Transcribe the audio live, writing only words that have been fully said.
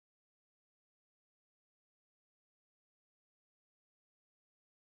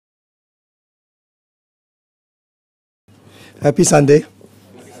Happy Sunday.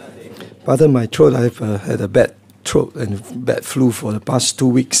 Pardon my throat, I've had a bad throat and bad flu for the past 2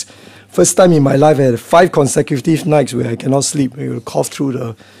 weeks. First time in my life I had 5 consecutive nights where I cannot sleep. I will cough through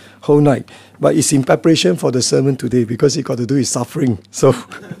the whole night. But it's in preparation for the sermon today because it got to do with suffering. So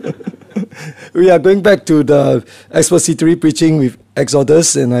we are going back to the expository preaching with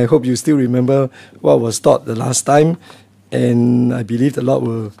Exodus, and I hope you still remember what was taught the last time. And I believe the Lord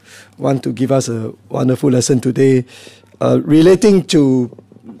will want to give us a wonderful lesson today relating to,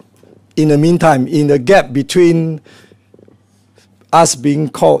 in the meantime, in the gap between us being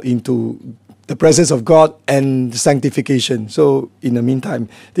called into the presence of God and sanctification. So, in the meantime,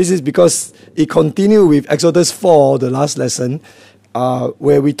 this is because it continues with Exodus 4, the last lesson,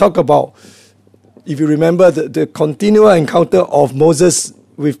 where we talk about, if you remember, the continual encounter of Moses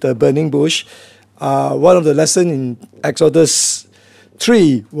with the burning bush. One of the lessons in Exodus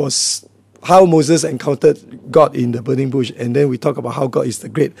 3 was how Moses encountered God in the burning bush. And then we talk about how God is the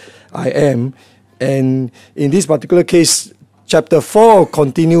great I am. And in this particular case, Chapter 4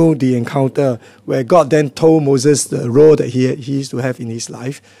 continued the encounter where God then told Moses the role that he used to have in his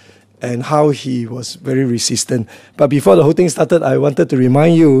life and how he was very resistant. But before the whole thing started, I wanted to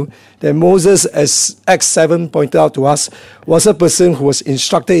remind you that Moses, as Acts 7 pointed out to us, was a person who was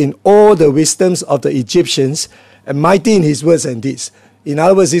instructed in all the wisdoms of the Egyptians and mighty in his words and deeds. In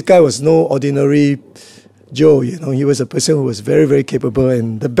other words, this guy was no ordinary Joe. He was a person who was very, very capable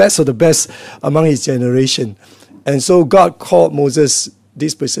and the best of the best among his generation. And so God called Moses,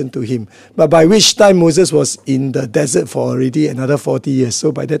 this person, to him. But by which time Moses was in the desert for already another 40 years.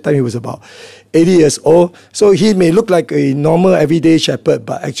 So by that time he was about 80 years old. So he may look like a normal everyday shepherd,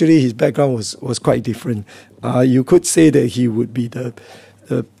 but actually his background was quite different. You could say that he would be the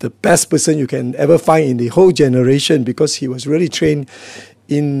best person you can ever find in the whole generation because he was really trained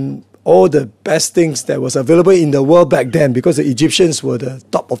in all the best things that was available in the world back then, because the Egyptians were the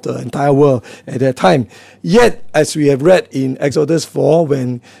top of the entire world at that time. Yet, as we have read in Exodus 4,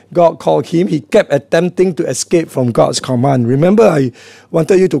 when God called him, he kept attempting to escape from God's command. Remember, I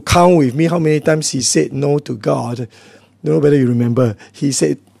wanted you to count with me how many times he said no to God. I don't know whether you remember. He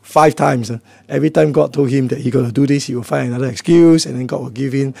said 5 times. Every time God told him that he got to do this, he will find another excuse, and then God will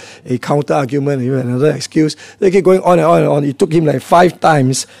give him a counter argument and even another excuse. They keep going on and on and on. It took him like 5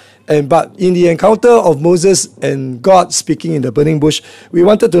 times. But in the encounter of Moses and God speaking in the burning bush, we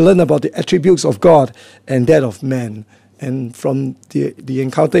wanted to learn about the attributes of God and that of man. And from the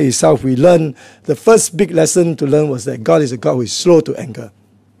encounter itself, we learned the first big lesson to learn was that God is a God who is slow to anger.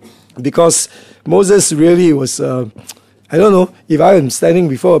 Because Moses really was, I don't know, if I am standing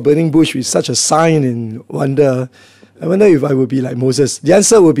before a burning bush with such a sign and wonder, I wonder if I would be like Moses. The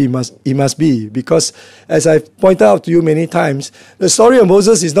answer would be it must be, because as I've pointed out to you many times, the story of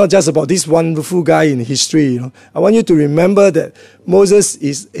Moses is not just about this wonderful guy in history. I want you to remember that Moses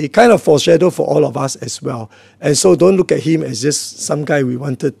is a kind of foreshadow for all of us as well. And so don't look at him as just some guy we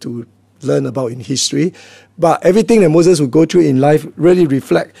wanted to learn about in history. But everything that Moses would go through in life really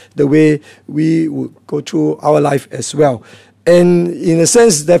reflect the way we would go through our life as well. And in a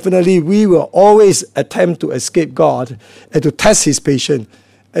sense, definitely, we will always attempt to escape God and to test his patience.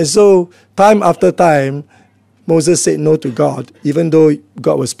 And so, time after time, Moses said no to God, even though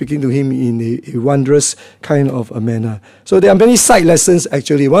God was speaking to him in a wondrous kind of a manner. So there are many side lessons,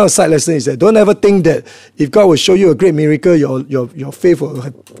 actually. One of the side lessons is that don't ever think that if God will show you a great miracle, your faith will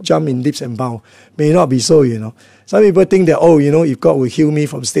jump in leaps and bounds. May not be so, Some people think that, if God will heal me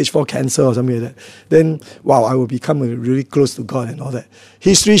from stage 4 cancer or something like that, then, wow, I will become really close to God and all that.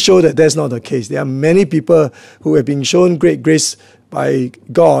 History shows that that's not the case. There are many people who have been shown great grace by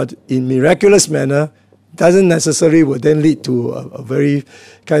God in miraculous manner. Doesn't necessarily would then lead to a very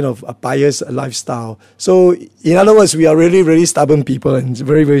kind of a pious lifestyle. So, in other words, we are really, really stubborn people and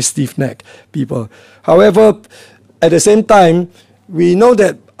very, very stiff-necked people. However, at the same time, we know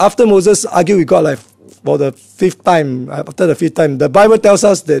that after Moses argued with God, like for the 5th time, after the 5th time, the Bible tells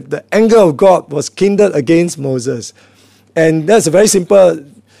us that the anger of God was kindled against Moses. And that's a very simple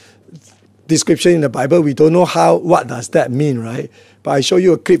description in the Bible. We don't know what does that mean, right? But I show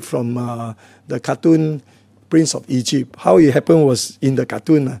you a clip from the cartoon Prince of Egypt. How it happened was in the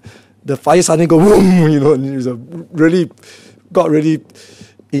cartoon, the fire suddenly go boom, it was got really,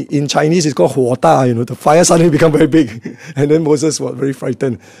 in Chinese it's called 火大, the fire suddenly become very big, and then Moses was very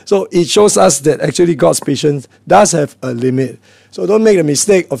frightened. So it shows us that actually God's patience does have a limit. So don't make the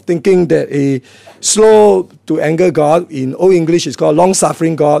mistake of thinking that a slow to anger God, in Old English it's called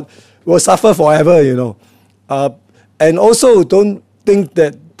long-suffering God, will suffer forever, and also don't think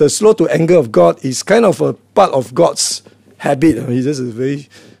that the slow to anger of God is kind of a part of God's habit. He's just a very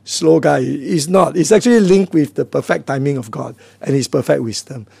slow guy. He's not. It's actually linked with the perfect timing of God and His perfect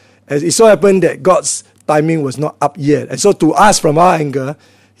wisdom. As it so happened that God's timing was not up yet. And so to us, from our anger,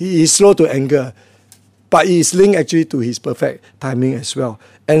 He is slow to anger. But He is linked actually to His perfect timing as well.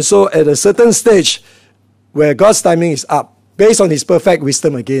 And so at a certain stage where God's timing is up, based on His perfect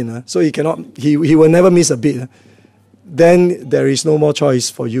wisdom again, so He will never miss a beat, then there is no more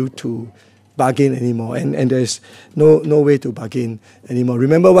choice for you to bargain anymore. And there's no way to bargain anymore.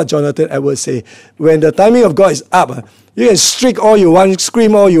 Remember what Jonathan Edwards said, when the timing of God is up, you can shriek all you want,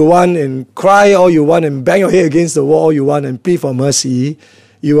 scream all you want, and cry all you want, and bang your head against the wall all you want, and plead for mercy.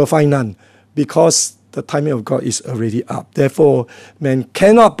 You will find none, because the timing of God is already up. Therefore, man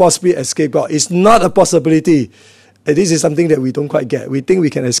cannot possibly escape God. It's not a possibility. And this is something that we don't quite get. We think we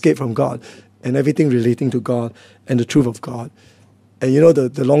can escape from God and everything relating to God and the truth of God. And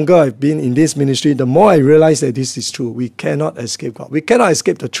the longer I've been in this ministry, the more I realize that this is true. We cannot escape God. We cannot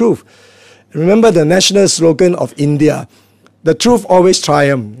escape the truth. Remember the national slogan of India, the truth always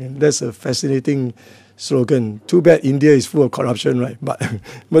triumphs. That's a fascinating slogan. Too bad India is full of corruption, right? But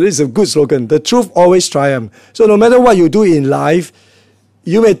it's a good slogan. The truth always triumphs. So no matter what you do in life,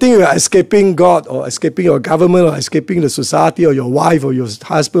 you may think you are escaping God or escaping your government or escaping the society or your wife or your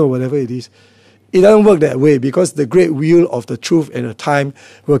husband or whatever it is. It doesn't work that way, because the great wheel of the truth and the time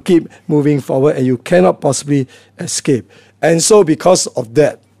will keep moving forward and you cannot possibly escape. And so because of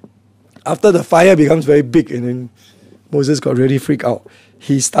that, after the fire becomes very big and then Moses got really freaked out,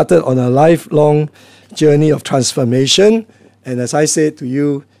 he started on a lifelong journey of transformation. And as I said to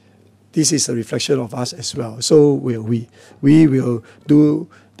you, this is a reflection of us as well. So will we. We will do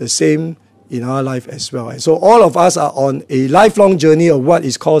the same in our life as well. And so all of us are on a lifelong journey of what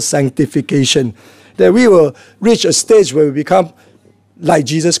is called sanctification, that we will reach a stage where we become like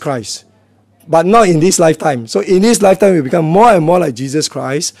Jesus Christ, but not in this lifetime. So in this lifetime, we become more and more like Jesus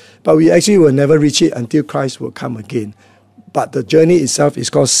Christ, but we actually will never reach it until Christ will come again. But the journey itself is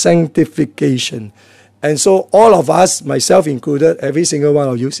called sanctification. And so all of us, myself included, every single one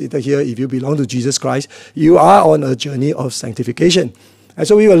of you seated here, if you belong to Jesus Christ, you are on a journey of sanctification. And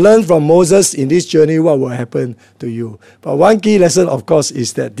so we will learn from Moses in this journey what will happen to you. But one key lesson, of course,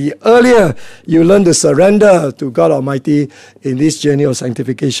 is that the earlier you learn to surrender to God Almighty in this journey of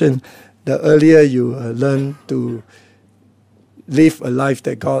sanctification, the earlier you learn to live a life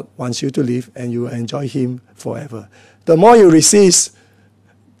that God wants you to live, and you will enjoy Him forever. The more you resist,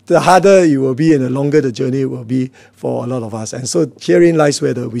 the harder you will be and the longer the journey will be for a lot of us. And so herein lies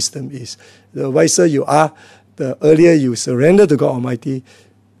where the wisdom is. The wiser you are, the earlier you surrender to God Almighty,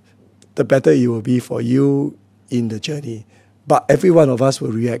 the better it will be for you in the journey. But every one of us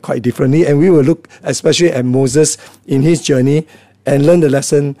will react quite differently, and we will look especially at Moses in his journey and learn the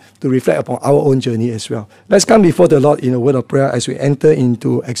lesson to reflect upon our own journey as well. Let's come before the Lord in a word of prayer as we enter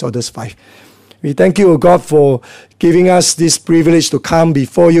into Exodus 5. We thank you, O God, for giving us this privilege to come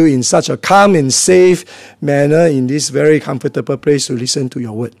before you in such a calm and safe manner in this very comfortable place to listen to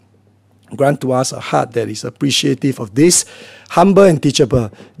your word. Grant to us a heart that is appreciative of this, humble and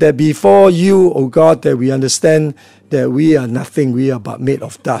teachable, that before you, O God, that we understand that we are nothing, we are but made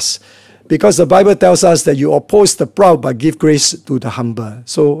of dust. Because the Bible tells us that you oppose the proud but give grace to the humble.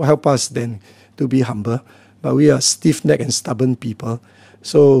 So help us then to be humble. But we are stiff-necked and stubborn people.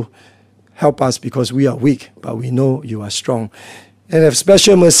 So help us, because we are weak, but we know you are strong. And have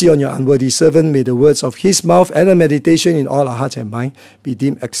special mercy on your unworthy servant. May the words of his mouth and the meditation in all our hearts and mind be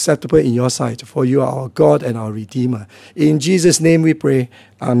deemed acceptable in your sight. For you are our God and our Redeemer. In Jesus' name we pray.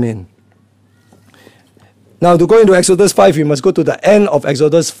 Amen. Now to go into Exodus 5, we must go to the end of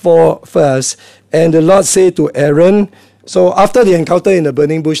Exodus 4 first. And the Lord said to Aaron, so after the encounter in the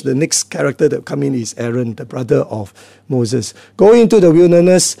burning bush, the next character that come in is Aaron, the brother of Moses. Go into the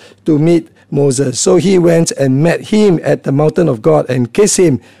wilderness to meet Moses. So he went and met him at the mountain of God and kissed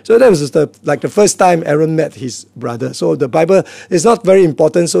him. So that was the first time Aaron met his brother. So the Bible is not very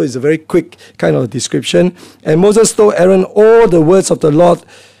important, so it's a very quick kind of description. And Moses told Aaron all the words of the Lord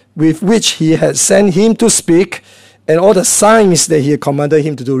with which he had sent him to speak, and all the signs that he had commanded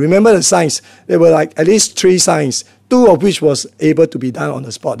him to do. Remember the signs? There were like at least 3 signs, 2 of which was able to be done on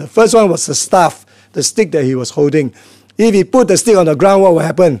the spot. The first one was the staff, the stick that he was holding. If he put the stick on the ground, what will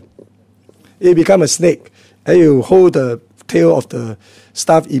happen? It become a snake. And you hold the tail of the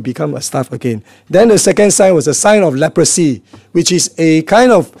staff, it become a staff again. Then the second sign was a sign of leprosy, which is a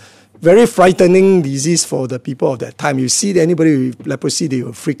kind of very frightening disease for the people of that time. You see anybody with leprosy, they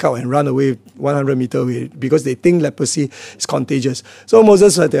will freak out and run away 100 meters away because they think leprosy is contagious. So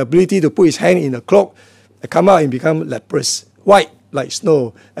Moses had the ability to put his hand in a cloak and come out and become leprous, white, like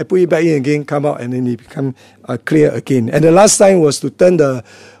snow. I put it back in again, come out, and then it become clear again. And the last sign was to turn the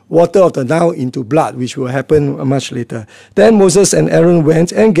water of the Nile into blood, which will happen much later. Then Moses and Aaron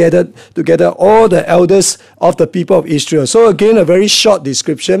went and gathered together all the elders of the people of Israel. So again, a very short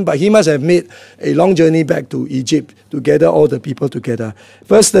description, but he must have made a long journey back to Egypt to gather all the people together.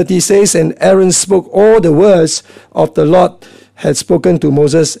 Verse 30 says, and Aaron spoke all the words of the Lord had spoken to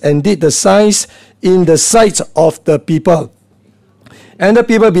Moses and did the signs in the sight of the people. And the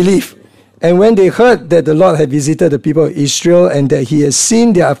people believed. And when they heard that the Lord had visited the people of Israel and that he had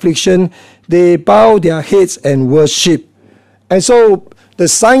seen their affliction, they bowed their heads and worshipped. And so the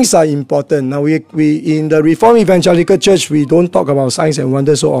signs are important. Now, we in the Reformed Evangelical Church, we don't talk about signs and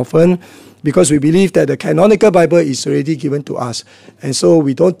wonders so often because we believe that the canonical Bible is already given to us. And so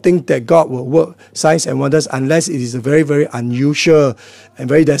we don't think that God will work signs and wonders unless it is a very, very unusual and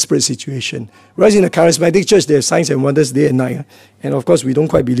very desperate situation. Whereas in the charismatic church, there are signs and wonders day and night. And of course, we don't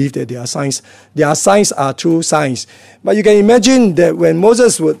quite believe that there are signs. Their signs are true signs. But you can imagine that when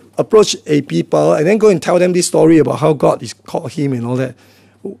Moses would approach a people and then go and tell them this story about how God is called him and all that,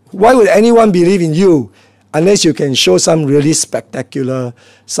 why would anyone believe in you unless you can show some really spectacular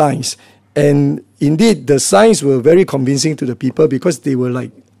signs? And indeed, the signs were very convincing to the people because they were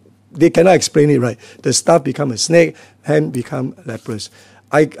like, they cannot explain it, right? The staff become a snake, hand become leprous.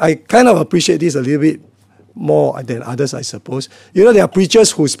 I kind of appreciate this a little bit more than others, I suppose. You know, there are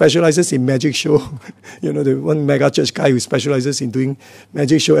preachers who specializes in magic show. You know, the one mega church guy who specializes in doing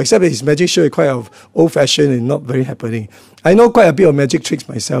magic show, except that his magic show is quite of old-fashioned and not very happening. I know quite a bit of magic tricks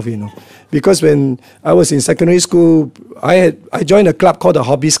myself, you know, because when I was in secondary school, I joined a club called the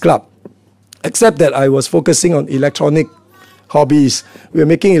Hobbies Club, except that I was focusing on electronic hobbies. We were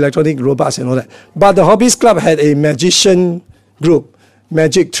making electronic robots and all that. But the Hobbies Club had a magician group,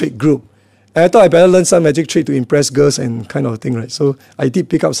 magic trick group. And I thought I better learn some magic trick to impress girls and kind of thing, right? So I did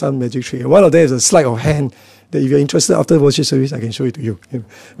pick up some magic trick. And one of them is a sleight of hand that if you're interested after the worship service, I can show it to you.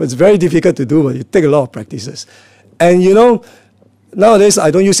 But it's very difficult to do, but it takes a lot of practices. And you know, nowadays I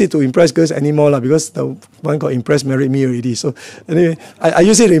don't use it to impress girls anymore because the one got impressed married me already. So anyway, I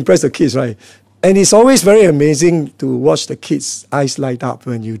use it to impress the kids, right? And it's always very amazing to watch the kids' eyes light up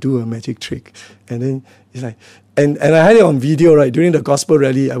when you do a magic trick. And then it's like, and I had it on video, right? During the gospel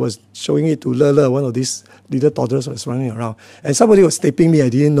rally, I was showing it to Lele, one of these little toddlers was running around. And somebody was taping me, I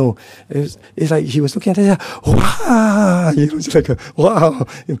didn't know. It's like he was looking at it, wow! You know, it's like, wow!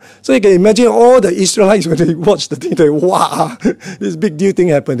 So you can imagine all the Israelites when they watch the thing, like, wow! This big deal thing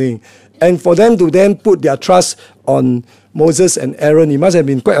happening. And for them to then put their trust on Moses and Aaron, it must have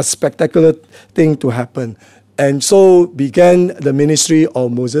been quite a spectacular thing to happen. And so began the ministry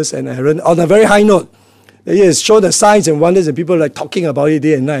of Moses and Aaron on a very high note. Yes, show the signs and wonders, and people like talking about it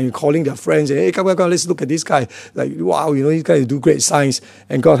day and night, and calling their friends, and hey, come, let's look at this guy. Like, wow, you know, this guy do great signs,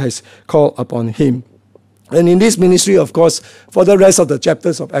 and God has called upon him. And in this ministry, of course, for the rest of the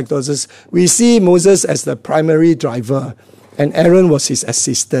chapters of Exodus, we see Moses as the primary driver, and Aaron was his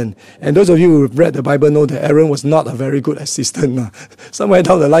assistant. And those of you who have read the Bible know that Aaron was not a very good assistant. Somewhere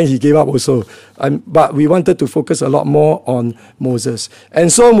down the line, he gave up also. But we wanted to focus a lot more on Moses.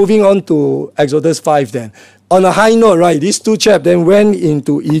 And so moving on to Exodus 5 then. On a high note, right, these two chaps then went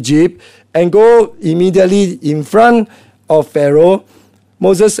into Egypt and go immediately in front of Pharaoh.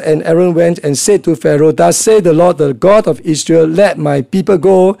 Moses and Aaron went and said to Pharaoh, thus said the Lord, the God of Israel, let my people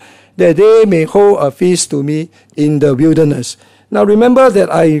go, that they may hold a feast to me in the wilderness. Now remember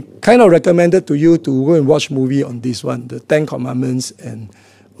that I kind of recommended to you to go and watch movie on this one, the Ten Commandments and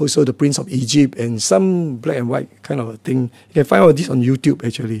also the Prince of Egypt and some black and white kind of a thing. You can find all this on YouTube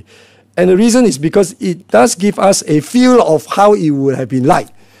actually. And the reason is because it does give us a feel of how it would have been like.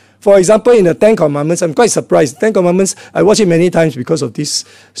 For example, in the Ten Commandments, I'm quite surprised. Ten Commandments, I watch it many times because of this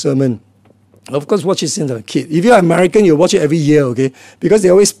sermon. Of course, watch it since I'm a kid. If you're American, you watch it every year, okay? Because they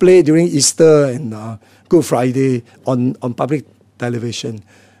always play it during Easter and Good Friday on public television.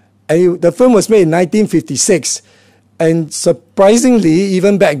 And the film was made in 1956. And surprisingly,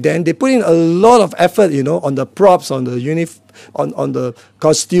 even back then, they put in a lot of effort, you know, on the props, on the on the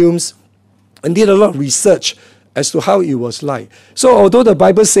costumes, and did a lot of research as to how it was like. So although the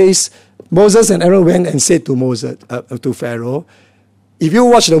Bible says Moses and Aaron went and said to Pharaoh, if you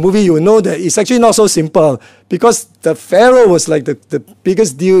watch the movie, you will know that it's actually not so simple because the Pharaoh was like the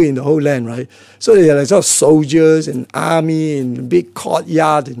biggest deal in the whole land, right? So they had like sort of soldiers and army and big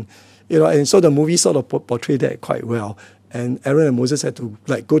courtyard, and you know, and so the movie sort of portrayed that quite well. And Aaron and Moses had to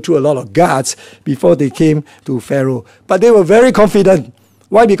like go through a lot of guards before they came to Pharaoh. But they were very confident.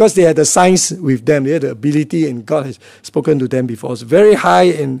 Why? Because they had the signs with them. They had the ability, and God has spoken to them before. It's very high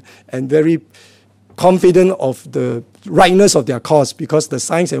and very confident of the rightness of their cause because the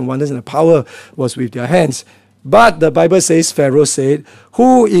signs and wonders and the power was with their hands. But the Bible says, Pharaoh said,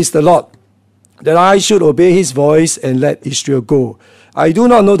 "Who is the Lord, that I should obey his voice and let Israel go? I do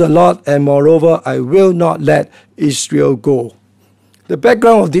not know the Lord, and moreover, I will not let Israel go." The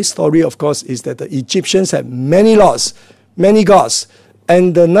background of this story, of course, is that the Egyptians had many lords, many gods.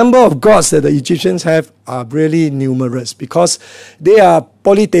 And the number of gods that the Egyptians have are really numerous because they are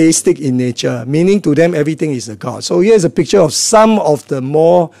polytheistic in nature, meaning to them everything is a god. So here's a picture of some of the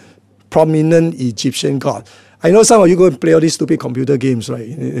more prominent Egyptian gods. I know some of you go and play all these stupid computer games, right?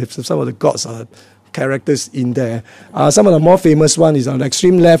 If some of the gods are characters in there. Some of the more famous one is on the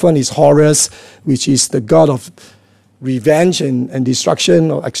extreme left one is Horus, which is the god of revenge and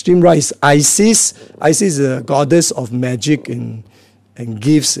destruction. Or extreme right is Isis. Isis is a goddess of magic and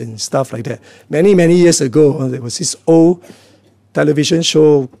gifts and stuff like that. Many, many years ago, there was this old television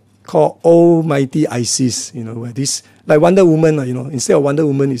show called Almighty Isis, where this, like Wonder Woman, instead of Wonder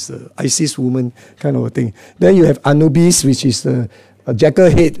Woman, it's the Isis woman kind of a thing. Then you have Anubis, which is a jackal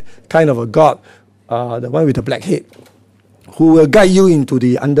head kind of a god, the one with the black head, who will guide you into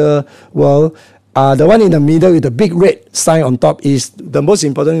the underworld. The one in the middle with the big red sign on top is the most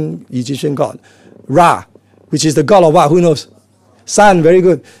important Egyptian god, Ra, which is the god of what? Who knows? Sun, very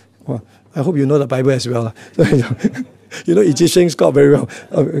good. Well, I hope you know the Bible as well. Egyptians God very well.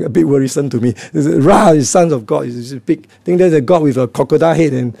 A bit worrisome to me. Ra is sons of God. It's a big thing. There's a God with a crocodile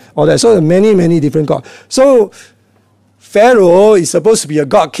head and all that. So there are many, many different gods. So Pharaoh is supposed to be a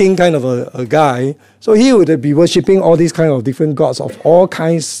god king kind of a guy. So he would be worshipping all these kind of different gods of all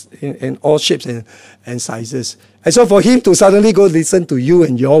kinds and all shapes and sizes. And so for him to suddenly go listen to you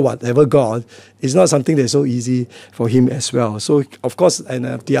and your whatever god is not something that's so easy for him as well. So of course, and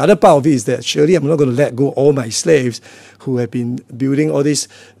the other part of it is that surely I'm not going to let go all my slaves who have been building all these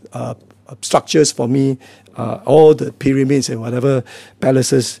structures for me, all the pyramids and whatever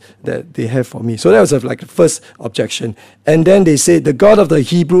palaces that they have for me. So that was like the first objection. And then they said, "The God of the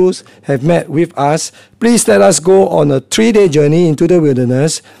Hebrews have met with us. Please let us go on a 3-day journey into the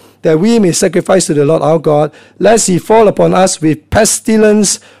wilderness, that we may sacrifice to the Lord our God, lest he fall upon us with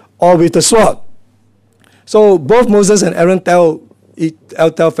pestilence or with the sword." So both Moses and Aaron tell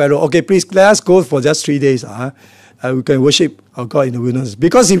Pharaoh, "Okay, please let us go for just 3 days. We can worship our God in the wilderness.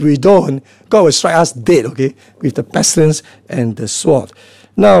 Because if we don't, God will strike us dead, okay, with the pestilence and the sword."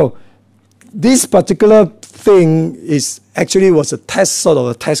 Now, this particular thing was a test, sort of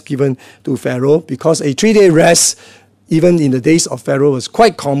a test given to Pharaoh, because a 3-day rest, even in the days of Pharaoh, was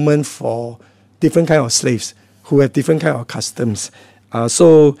quite common for different kind of slaves who have different kind of customs.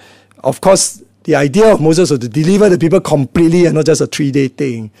 So, of course, the idea of Moses was to deliver the people completely and not just a 3-day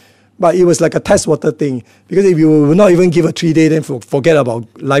thing. But it was like a test water thing, because if you will not even give a 3-day, then forget about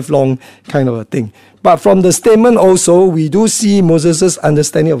lifelong kind of a thing. But from the statement also, we do see Moses'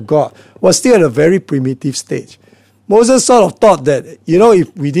 understanding of God was still at a very primitive stage. Moses sort of thought that,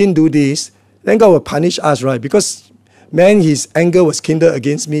 if we didn't do this, then God will punish us, right? Because his anger was kindled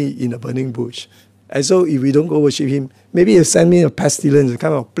against me in a burning bush. And so if we don't go worship him, maybe he'll send me a pestilence, a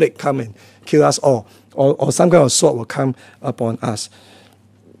kind of plague come and kill us all. Or some kind of sword will come upon us.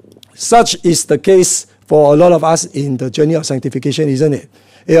 Such is the case for a lot of us in the journey of sanctification, isn't it?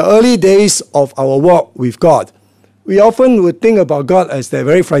 In the early days of our walk with God, we often would think about God as that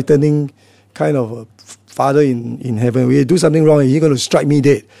very frightening kind of a father in heaven. We do something wrong, he's going to strike me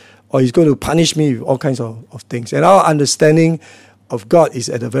dead, or he's going to punish me with all kinds of things. And our understanding of God is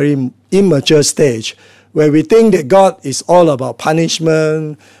at a very immature stage, where we think that God is all about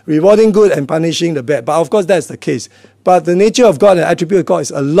punishment, rewarding good and punishing the bad. But of course, that's the case. But the nature of God and attribute of God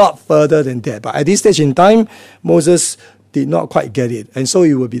is a lot further than that. But at this stage in time, Moses did not quite get it. And so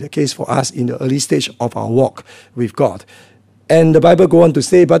it will be the case for us in the early stage of our walk with God. And the Bible goes on to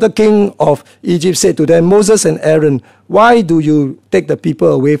say, "But the king of Egypt said to them, Moses and Aaron, why do you take the people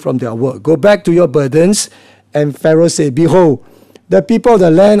away from their work? Go back to your burdens." And Pharaoh said, "Behold, the people of the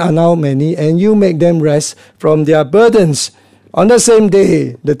land are now many, and you make them rest from their burdens." On the same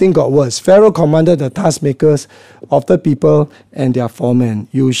day, the thing got worse. Pharaoh commanded the taskmakers of the people and their foremen,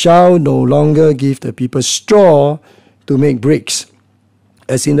 "You shall no longer give the people straw to make bricks,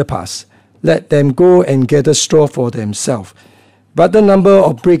 as in the past. Let them go and gather straw for themselves. But the number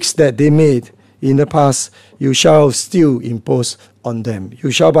of bricks that they made in the past, you shall still impose on them. You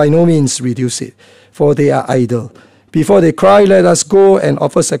shall by no means reduce it, for they are idle. Before they cry, let us go and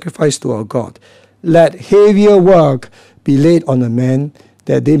offer sacrifice to our God. Let heavier work be laid on the men,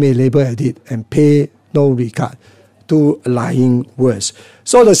 that they may labor at it and pay no regard to lying words."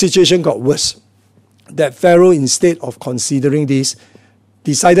 So the situation got worse. That Pharaoh, instead of considering this,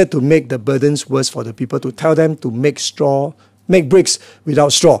 decided to make the burdens worse for the people, to tell them to make bricks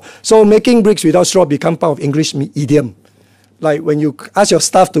without straw. So making bricks without straw become part of English idiom. Like when you ask your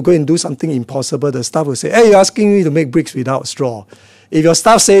staff to go and do something impossible, the staff will say, hey, you're asking me to make bricks without straw. If your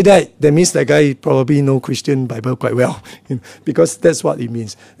staff say that, that means that guy probably know Christian Bible quite well, because that's what it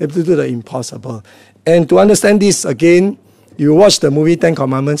means. They have to do the impossible. And to understand this, again, you watch the movie Ten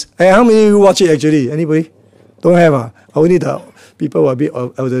Commandments. Hey, how many of you watch it actually? Anybody? Don't have? Only the people who are a bit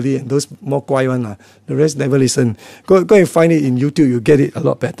elderly and those more quiet ones. The rest never listen. Go and find it in YouTube. You get it a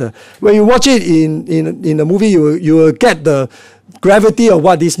lot better. When you watch it in the movie, you will get the gravity of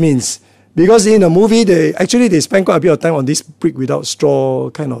what this means. Because in the movie, they spend quite a bit of time on this brick without straw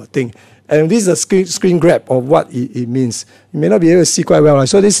kind of thing. And this is a screen grab of what it means. You may not be able to see quite well. Right?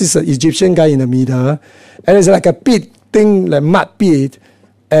 So this is an Egyptian guy in the middle. And it's like a pit thing, like mud pit.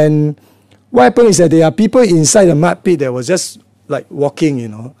 And what happened is that there are people inside the mud pit that was just like walking,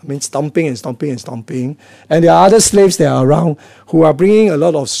 stomping and stomping and stomping. And there are other slaves that are around who are bringing a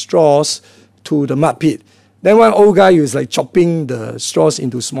lot of straws to the mud pit. Then one old guy who is like chopping the straws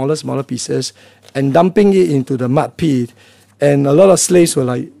into smaller pieces and dumping it into the mud pit. And a lot of slaves were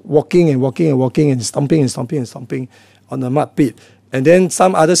like walking and stomping on the mud pit. And then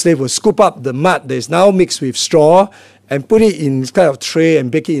some other slave will scoop up the mud that is now mixed with straw and put it in kind of tray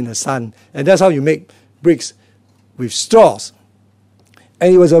and bake it in the sun. And that's how you make bricks with straws.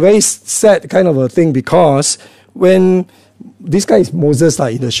 And it was a very sad kind of a thing, because when this guy is Moses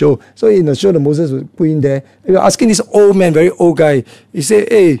in the show. So in the show, the Moses was put in there. They were asking this old man, very old guy. He said,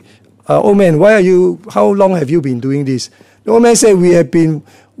 hey, old man, how long have you been doing this? The old man said, we have been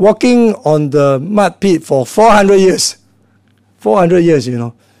walking on the mud pit for 400 years. 400 years,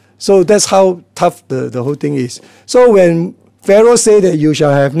 So that's how tough the whole thing is. So when Pharaoh said that you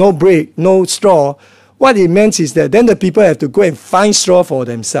shall have no brick, no straw, what it meant is that then the people have to go and find straw for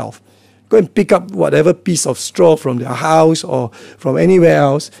themselves. Go and pick up whatever piece of straw from their house or from anywhere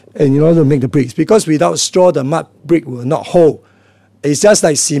else, and in order to make the bricks. Because without straw, the mud brick will not hold. It's just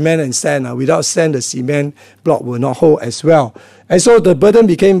like cement and sand. Without sand, the cement block will not hold as well. And so the burden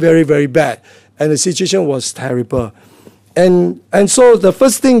became very, very bad. And the situation was terrible. And so the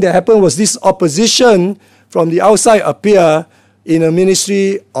first thing that happened was this opposition from the outside appear in the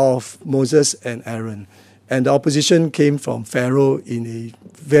ministry of Moses and Aaron. And the opposition came from Pharaoh in a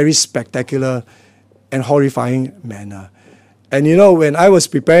very spectacular and horrifying manner. And when I was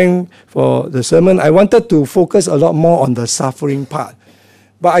preparing for the sermon, I wanted to focus a lot more on the suffering part.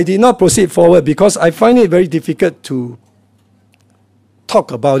 But I did not proceed forward because I find it very difficult to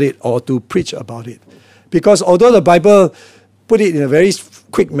talk about it or to preach about it. Because although the Bible put it in a very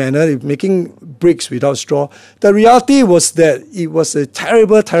quick manner, making bricks without straw, the reality was that it was a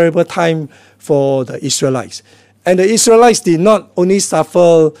terrible, terrible time for the Israelites. And the Israelites did not only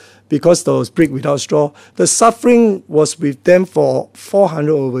suffer because there was brick without straw, the suffering was with them for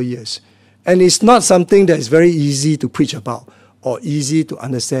 400 over years. And it's not something that is very easy to preach about or easy to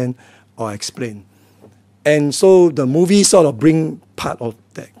understand or explain. And so the movie sort of bring part of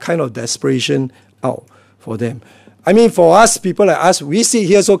that kind of desperation out for them. I mean, for us, people like us, we sit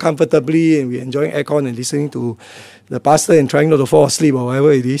here so comfortably and we're enjoying aircon and listening to the pastor and trying not to fall asleep or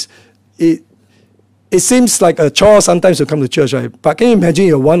whatever it is. It seems like a chore sometimes to come to church, right? But can you imagine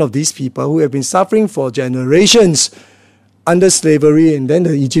you're one of these people who have been suffering for generations under slavery, and then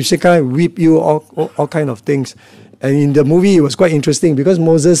the Egyptian kind of whip you all kind of things. And in the movie, it was quite interesting because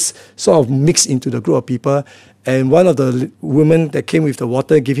Moses sort of mixed into the group of people, and one of the women that came with the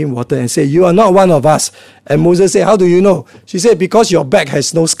water gave him water and said, you are not one of us. And Moses said, how do you know? She said, because your back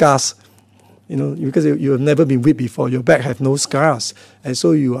has no scars. Because you have never been whipped before, your back have no scars. And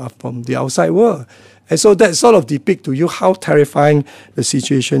so you are from the outside world. And so that sort of depicts to you how terrifying the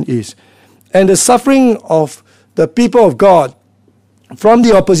situation is. And the suffering of the people of God from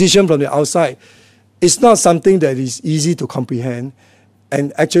the opposition from the outside is not something that is easy to comprehend.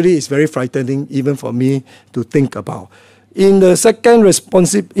 And actually it's very frightening even for me to think about. In the second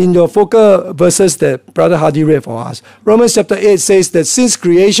in your focal verses that Brother Hardy read for us, Romans chapter 8 says that since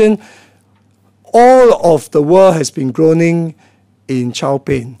creation, all of the world has been groaning in child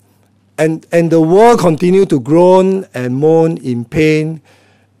pain. And the world continues to groan and moan in pain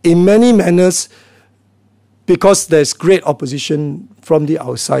in many manners because there's great opposition from the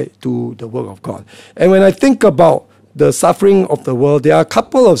outside to the work of God. And when I think about the suffering of the world, there are a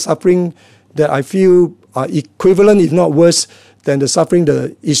couple of suffering that I feel are equivalent, if not worse, than the suffering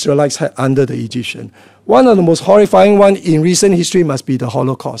the Israelites had under the Egyptian. One of the most horrifying one in recent history must be the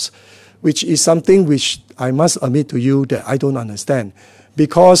Holocaust, which is something which I must admit to you that I don't understand.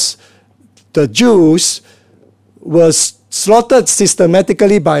 Because the Jews were slaughtered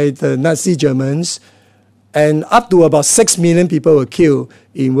systematically by the Nazi Germans, and up to about 6 million people were killed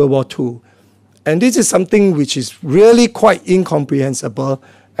in World War II. And this is something which is really quite incomprehensible,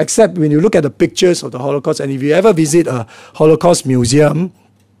 except when you look at the pictures of the Holocaust, and if you ever visit a Holocaust museum,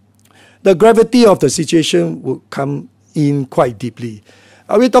 the gravity of the situation will come in quite deeply.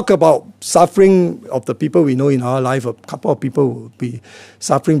 We talk about suffering of the people we know in our life. A couple of people will be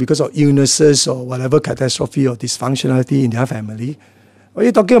suffering because of illnesses or whatever catastrophe or dysfunctionality in their family.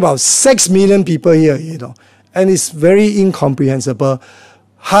 We're talking about 6 million people here, and it's very incomprehensible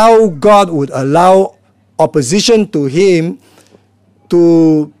how God would allow opposition to him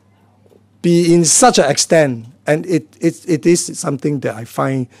to be in such an extent. And it is something that I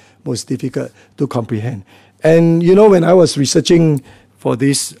find most difficult to comprehend. And when I was researching for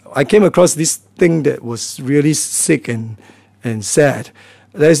this, I came across this thing that was really sick and sad.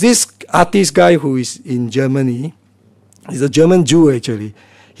 There's this artist guy who is in Germany. He's a German Jew, actually.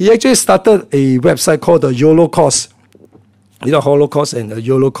 He actually started a website called the YOLO Cause. Holocaust and the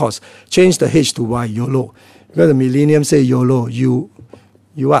YOLO Cause. Change the H to Y, YOLO. Because the millennium say YOLO, you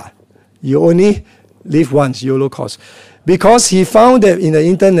only live once, YOLO Cause. Because he found that in the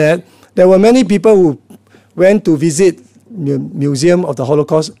internet, there were many people who went to visit Museum of the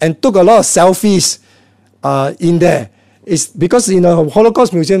Holocaust and took a lot of selfies in there. It's because in a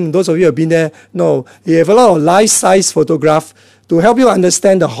Holocaust museum, those of you who have been there know, you have a lot of life-size photographs to help you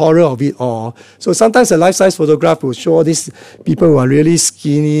understand the horror of it all. So sometimes a life-size photograph will show these people who are really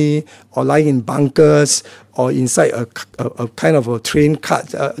skinny or lying in bunkers or inside a kind of a train cut.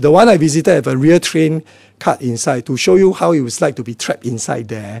 The one I visited had a real train cut inside to show you how it was like to be trapped inside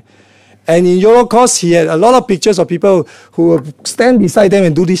there. And in Holocaust, he had a lot of pictures of people who would stand beside them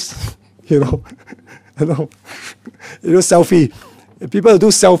and do this, selfie. People do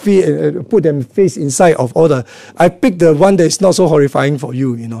selfie and put them face inside of all the. I picked the one that is not so horrifying for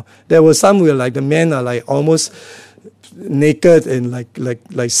you. There were some where like the men are like almost naked and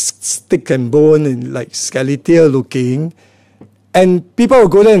like stick and bone and like skeletal looking, and people will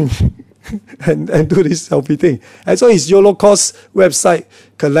go there and do this selfie thing. And so his Holocaust website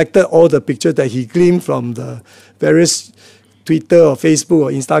collected all the pictures that he gleaned from the various Twitter or Facebook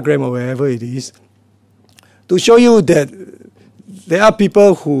or Instagram or wherever it is, to show you that there are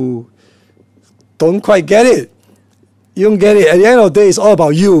people who don't quite get it. You don't get it. At the end of the day, it's all about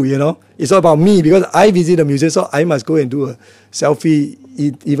you, It's all about me because I visit the museum, so I must go and do a selfie,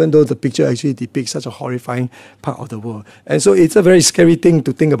 even though the picture actually depicts such a horrifying part of the world. And so it's a very scary thing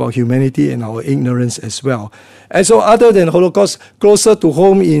to think about humanity and our ignorance as well. And so other than Holocaust, closer to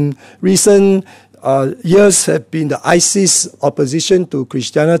home in recent years have been the ISIS opposition to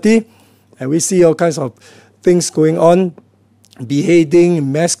Christianity. And we see all kinds of things going on,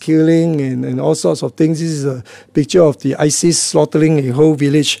 beheading, mass killing, and all sorts of things. This is a picture of the ISIS slaughtering a whole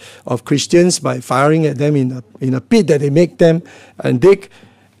village of Christians by firing at them in a pit that they make them and dig.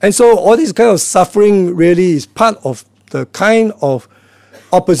 And so all this kind of suffering really is part of the kind of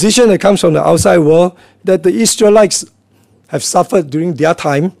opposition that comes from the outside world that the Israelites have suffered during their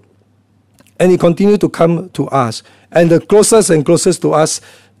time, and it continues to come to us. And the closest and closest to us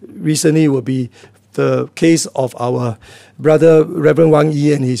recently will be the case of our brother Reverend Wang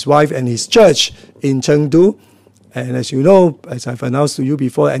Yi and his wife and his church in Chengdu. And as you know, as I've announced to you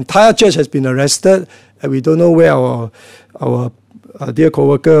before, the entire church has been arrested, and we don't know where our dear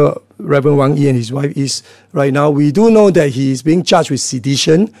co-worker Reverend Wang Yi and his wife is right now. We do know that he is being charged with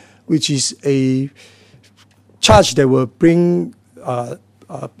sedition, which is a charge that will bring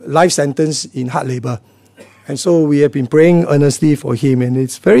life sentence in hard labor. And so we have been praying earnestly for him, and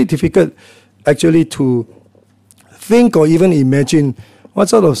it's very difficult actually to think or even imagine what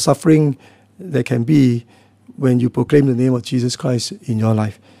sort of suffering there can be when you proclaim the name of Jesus Christ in your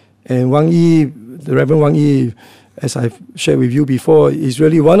life. And Wang Yi, the Reverend Wang Yi, as I've shared with you before, is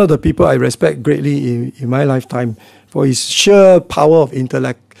really one of the people I respect greatly in my lifetime for his sheer power of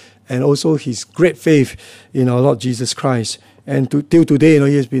intellect and also his great faith in our Lord Jesus Christ. And till today,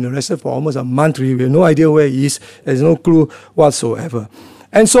 he has been arrested for almost a month. We have no idea where he is. There's no clue whatsoever.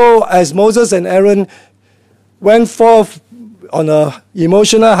 And so as Moses and Aaron went forth on an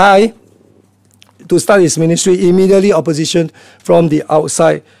emotional high to start his ministry, immediately opposition from the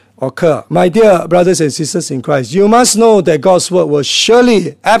outside occurred. My dear brothers and sisters in Christ, you must know that God's word will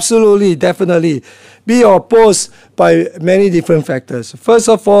surely, absolutely, definitely be opposed by many different factors. First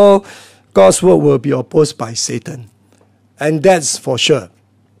of all, God's word will be opposed by Satan. And that's for sure.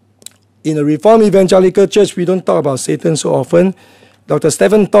 In a Reformed Evangelical Church, we don't talk about Satan so often. Dr.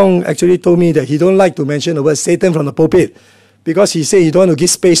 Stephen Tong actually told me that he don't like to mention the word Satan from the pulpit because he said he don't want to give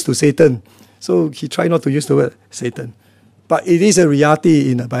space to Satan. So he tried not to use the word Satan. But it is a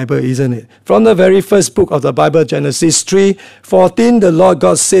reality in the Bible, isn't it? From the very first book of the Bible, Genesis 3:14, the Lord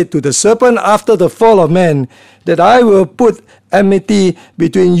God said to the serpent after the fall of man, that I will put enmity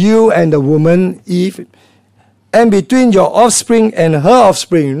between you and the woman, Eve, and between your offspring and her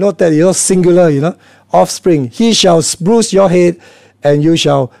offspring. Note that it's singular, offspring. He shall bruise your head, and you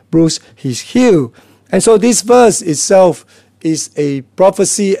shall bruise his heel. And so this verse itself is a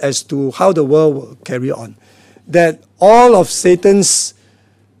prophecy as to how the world will carry on. That all of Satan's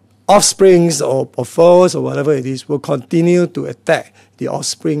offsprings or foes or whatever it is will continue to attack the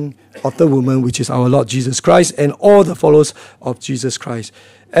offspring of the woman, which is our Lord Jesus Christ, and all the followers of Jesus Christ.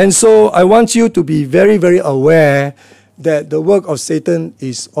 And so I want you to be very, very aware that the work of Satan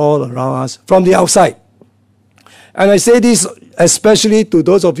is all around us from the outside. And I say this especially to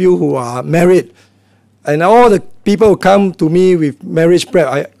those of you who are married. And all the people who come to me with marriage prep,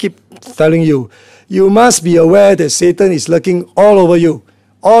 I keep telling you, you must be aware that Satan is lurking all over you,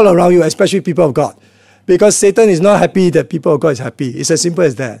 all around you, especially people of God. Because Satan is not happy that people of God is happy. It's as simple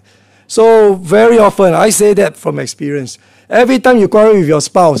as that. So very often, I say that from experience. Every time you quarrel with your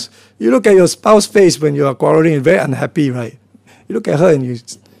spouse, you look at your spouse's face when you are quarreling, very unhappy, right? You look at her and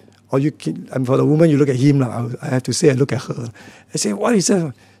and for the woman, you look at him. I have to say, I look at her. I say, what is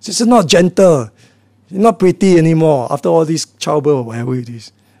that? She's not gentle. She's not pretty anymore after all this childbirth or whatever it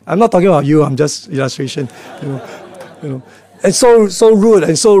is. I'm not talking about you. I'm just illustration. And so rude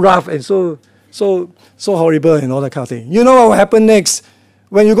and so rough and so horrible and all that kind of thing. You know what will happen next?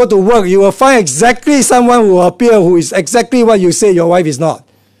 When you go to work, you will find exactly someone who will appear who is exactly what you say your wife is not.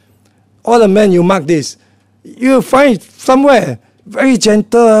 All the men, you mark this. You will find somewhere very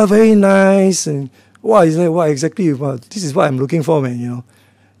gentle, very nice, and what exactly? This is what I'm looking for, man.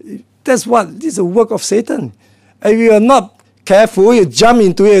 This is the work of Satan. If you are not careful, you jump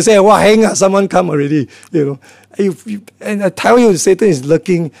into it and say, hang on, someone come already. And I tell you, Satan is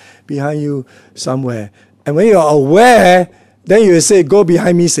lurking behind you somewhere. And when you are aware, then you will say, go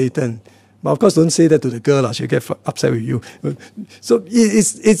behind me, Satan. But of course, don't say that to the girl. She'll get upset with you. So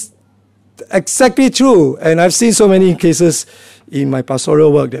it's exactly true. And I've seen so many cases in my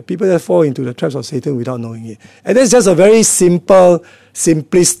pastoral work that people that fall into the traps of Satan without knowing it. And that's just a very simple,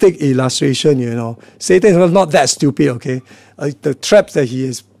 simplistic illustration, Satan is not that stupid, okay? The traps that he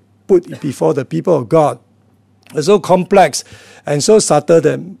has put before the people of God are so complex and so subtle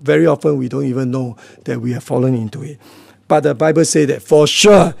that very often we don't even know that we have fallen into it. But the Bible says that for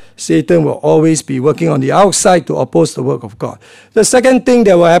sure, Satan will always be working on the outside to oppose the work of God. The second thing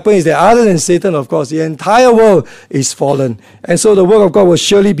that will happen is that other than Satan, of course, the entire world is fallen. And so the work of God will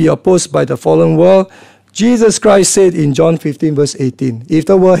surely be opposed by the fallen world. Jesus Christ said in John 15 verse 18, if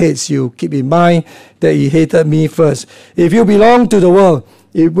the world hates you, keep in mind that he hated me first. If you belong to the world,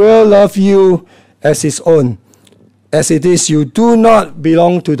 it will love you as its own. As it is, you do not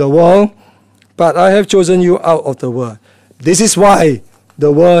belong to the world, but I have chosen you out of the world. This is why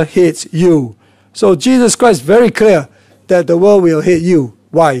the world hates you. So Jesus Christ is very clear that the world will hate you.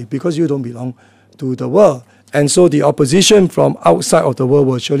 Why? Because you don't belong to the world. And so the opposition from outside of the world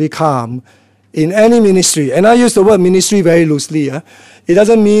will surely come in any ministry. And I use the word ministry very loosely. It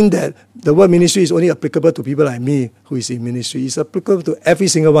doesn't mean that the word ministry is only applicable to people like me who is in ministry. It's applicable to every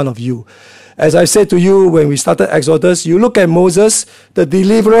single one of you. As I said to you when we started Exodus, you look at Moses, the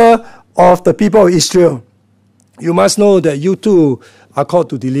deliverer of the people of Israel. You must know that you too are called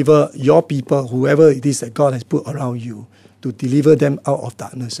to deliver your people, whoever it is that God has put around you, to deliver them out of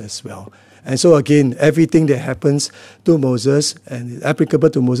darkness as well. And so again, everything that happens to Moses and is applicable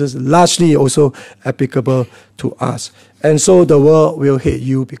to Moses, largely also applicable to us. And so the world will hate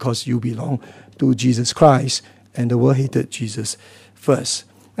you because you belong to Jesus Christ, and the world hated Jesus first.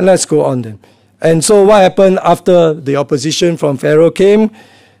 And let's go on then. And so what happened after the opposition from Pharaoh came?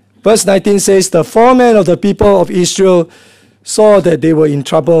 Verse 19 says, the foremen of the people of Israel saw that they were in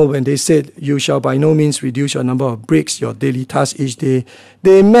trouble when they said, you shall by no means reduce your number of bricks, your daily task each day.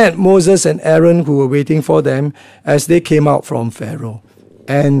 They met Moses and Aaron, who were waiting for them, as they came out from Pharaoh.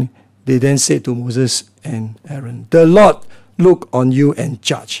 And they then said to Moses and Aaron, the Lord look on you and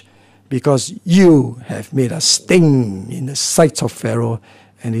judge, because you have made us sting in the sight of Pharaoh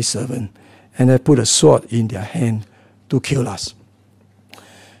and his servant, and have put a sword in their hand to kill us.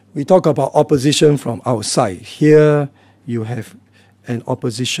 We talk about opposition from outside. Here you have an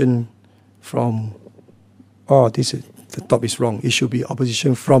opposition from, the top is wrong. It should be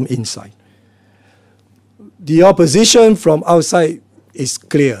opposition from inside. The opposition from outside is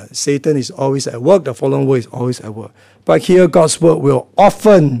clear. Satan is always at work. The fallen world is always at work. But here God's word will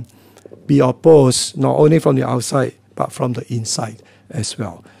often be opposed, not only from the outside, but from the inside as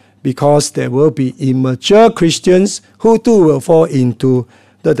well. because there will be immature Christians who too will fall into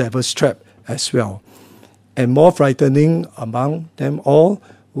the devil's trap as well. And more frightening among them all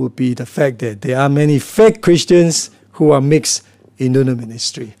would be the fact that there are many fake Christians who are mixed into the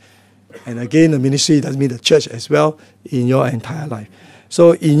ministry. And again, the ministry does mean the church as well in your entire life.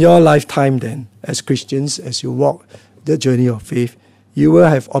 So in your lifetime then, as Christians, as you walk the journey of faith, you will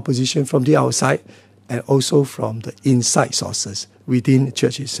have opposition from the outside and also from the inside sources within the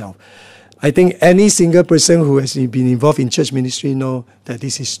church itself. I think any single person who has been involved in church ministry know that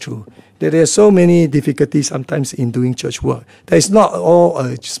this is true. That there are so many difficulties sometimes in doing church work. That it's not all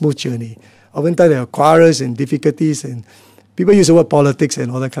a smooth journey. Oftentimes there are quarrels and difficulties, and people use the word politics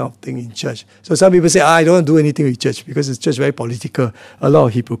and all that kind of thing in church. So some people say, I don't want to do anything with church because it's just very political, a lot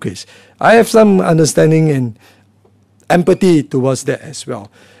of hypocrites. I have some understanding and empathy towards that as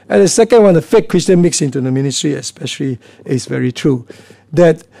well. And the second one, the fake Christian mix into the ministry especially, is very true.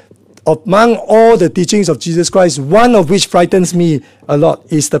 That among all the teachings of Jesus Christ, one of which frightens me a lot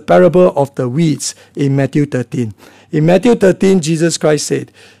is the parable of the weeds in Matthew 13. In Matthew 13, Jesus Christ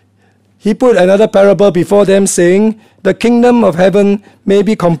said, He put another parable before them, saying, The kingdom of heaven may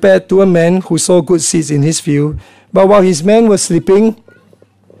be compared to a man who sowed good seeds in his field, but while his men were sleeping,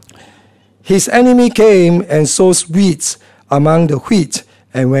 his enemy came and sowed weeds among the wheat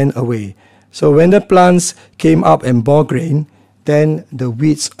and went away. So when the plants came up and bore grain, then the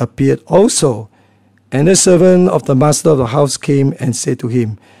weeds appeared also. And the servant of the master of the house came and said to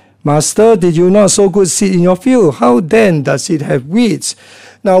him, Master, did you not sow good seed in your field? How then does it have weeds?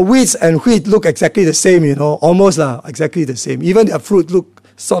 Now, weeds and wheat look exactly the same, almost exactly the same. Even their fruit look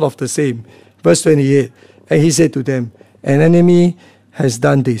sort of the same. Verse 28, and he said to them, An enemy has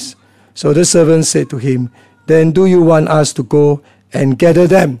done this. So the servant said to him, Then do you want us to go and gather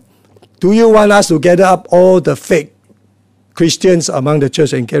them? Do you want us to gather up all the fake Christians among the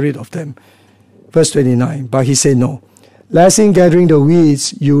church and get rid of them? Verse 29, but he said no. Lest in gathering the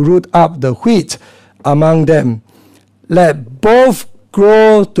weeds, you root up the wheat among them. Let both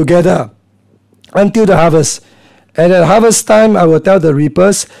grow together until the harvest. And at harvest time, I will tell the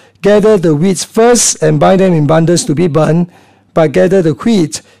reapers, gather the weeds first and bind them in bundles to be burned, but gather the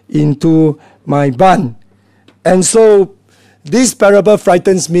wheat into my barn. And so this parable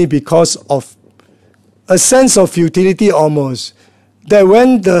frightens me because of a sense of futility almost. That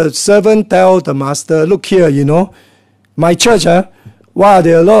when the servant tells the master, look here, my church, wow,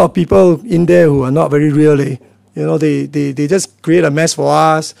 there are a lot of people in there who are not very real. They just create a mess for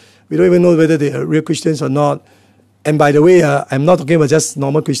us. We don't even know whether they are real Christians or not. And by the way, I'm not talking about just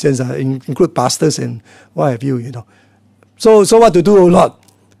normal Christians, include pastors and what have you, So what to do, oh Lord?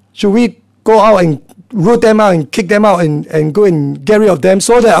 Should we go out and root them out and kick them out and go and get rid of them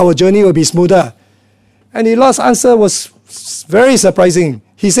so that our journey will be smoother? And the Lord's answer was very surprising.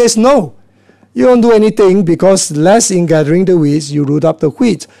 He says, no, you don't do anything because lest in gathering the weeds, you root up the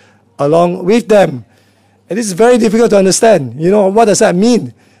wheat along with them. And this is very difficult to understand. What does that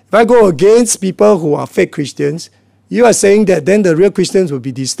mean? If I go against people who are fake Christians, you are saying that then the real Christians will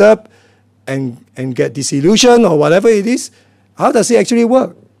be disturbed and get disillusioned or whatever it is. How does it actually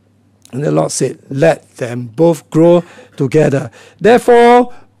work? And the Lord said, let them both grow together.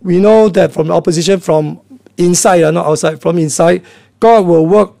 Therefore, we know that from the opposition from inside, not outside, from inside, God will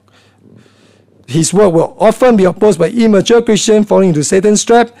work. His work will often be opposed by immature Christians falling into Satan's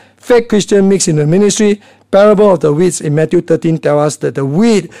trap, fake Christian mixed in the ministry. Parable of the weeds in Matthew 13 tells us that the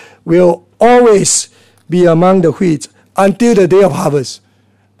wheat will always be among the wheat until the day of harvest.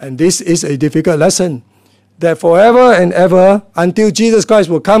 And this is a difficult lesson. That forever and ever, until Jesus Christ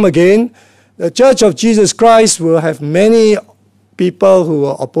will come again, the Church of Jesus Christ will have many people who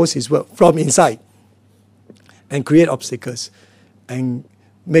will oppose his work from inside and create obstacles and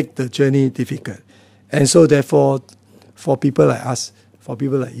make the journey difficult. And so therefore, for people like us, for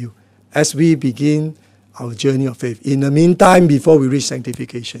people like you, as we begin our journey of faith, in the meantime, before we reach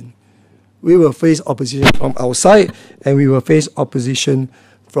sanctification, we will face opposition from outside and we will face opposition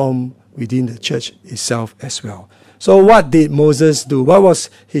from within the church itself as well. So what did Moses do? What was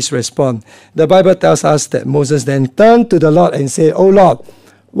his response? The Bible tells us that Moses then turned to the Lord and said, "Oh Lord,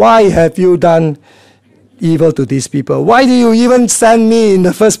 why have you done evil to these people? Why do you even send me in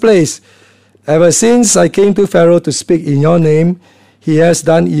the first place? Ever since I came to Pharaoh to speak in your name, he has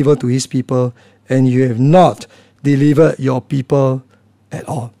done evil to his people, and you have not delivered your people at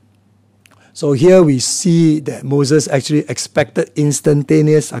all." So here we see that Moses actually expected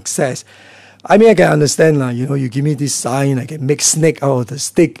instantaneous success. I mean, I can understand, you give me this sign, I can make snake out of the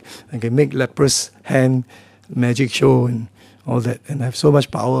stick, I can make leprous hand, magic show and all that, and I have so much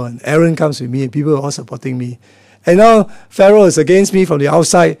power, and Aaron comes with me, and people are all supporting me. And now Pharaoh is against me from the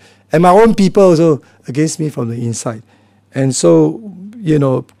outside, and my own people also against me from the inside. And so,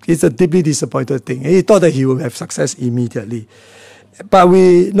 it's a deeply disappointed thing. And he thought that he would have success immediately. But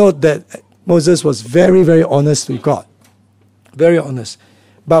we note that Moses was very, very honest with God. Very honest.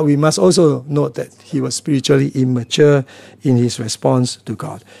 But we must also note that he was spiritually immature in his response to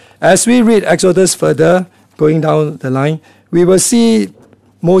God. As we read Exodus further, going down the line, we will see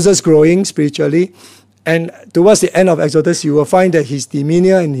Moses growing spiritually. And towards the end of Exodus, you will find that his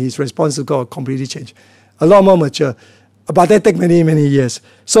demeanor and his response to God completely changed. A lot more mature. But that takes many, many years.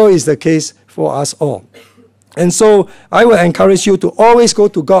 So is the case for us all. And so I will encourage you to always go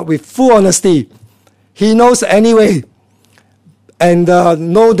to God with full honesty. He knows anyway. And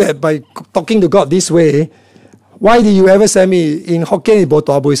know that by talking to God this way, why did you ever send me in Hokkien?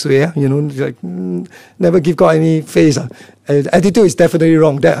 Never give God any face. Attitude is definitely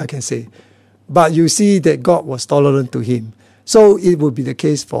wrong, that I can say. But you see that God was tolerant to him. So it will be the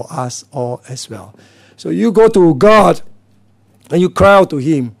case for us all as well. So you go to God and you cry out to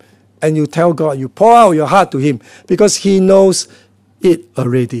him and you tell God, you pour out your heart to him because he knows it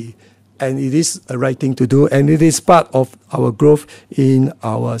already. And it is a right thing to do, and it is part of our growth in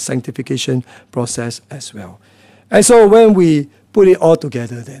our sanctification process as well. And so when we put it all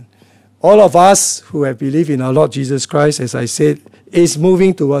together then, all of us who have believed in our Lord Jesus Christ, as I said, is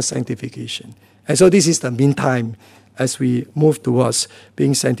moving towards sanctification. And so this is the meantime as we move towards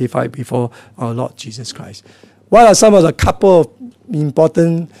being sanctified before our Lord Jesus Christ. What are some of the couple of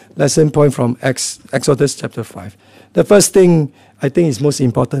important lesson points from Exodus chapter 5? The first thing I think is most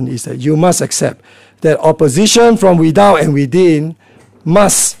important is that you must accept that opposition from without and within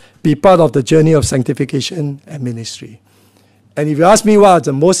must be part of the journey of sanctification and ministry. And if you ask me what is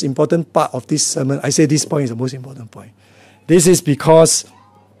the most important part of this sermon, I say this point is the most important point. This is because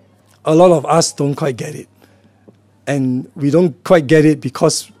a lot of us don't quite get it. And we don't quite get it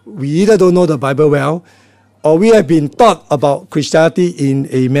because we either don't know the Bible well, or we have been taught about Christianity in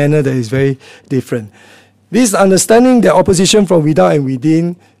a manner that is very different. This understanding that opposition from without and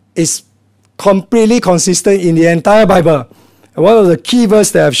within is completely consistent in the entire Bible. And one of the key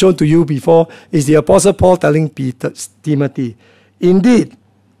verses that I've shown to you before is the Apostle Paul telling Timothy, indeed,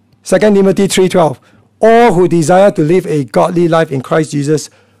 2 Timothy 3:12, all who desire to live a godly life in Christ Jesus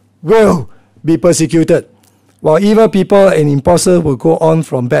will be persecuted, while evil people and impostors will go on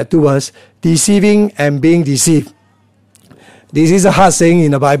from bad to worse, deceiving and being deceived. This is a hard saying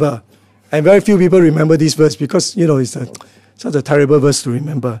in the Bible. And very few people remember this verse because, it's such a terrible verse to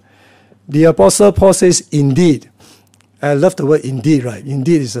remember. The Apostle Paul says, indeed. I love the word indeed, right?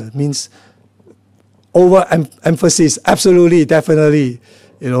 Indeed means overemphasis. Absolutely, definitely.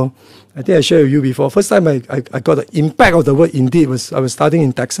 I think I shared with you before. First time I got the impact of the word indeed was I was studying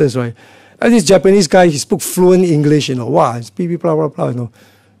in Texas, right? And this Japanese guy, he spoke fluent English, wow, it's blah, blah, blah,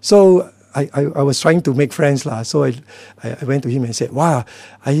 So I was trying to make friends, so I went to him and said, wow,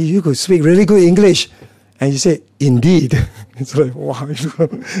 you could speak really good English. And he said, indeed. It's like, wow,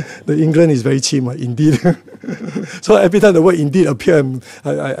 the England is very cheap, indeed. So every time the word indeed appeared,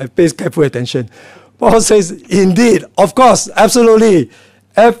 I paid careful attention. Paul says, indeed, of course, absolutely.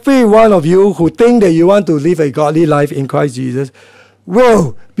 Every one of you who think that you want to live a godly life in Christ Jesus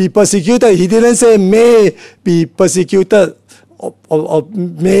will be persecuted. He didn't say may be persecuted or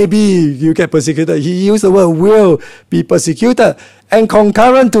maybe you get persecuted. He used the word will be persecuted. And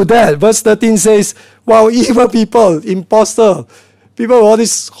concurrent to that, verse 13 says, while evil people, imposter, people, all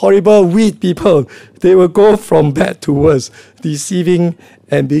these horrible, weak people, they will go from bad to worse, deceiving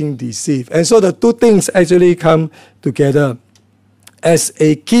and being deceived. And so the two things actually come together as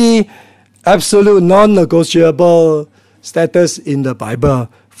a key, absolute, non-negotiable status in the Bible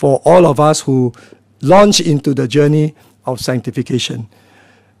for all of us who launch into the journey of sanctification.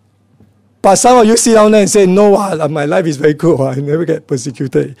 But some of you sit down there and say, no, my life is very good. I never get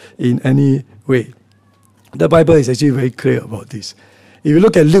persecuted in any way. The Bible is actually very clear about this. If you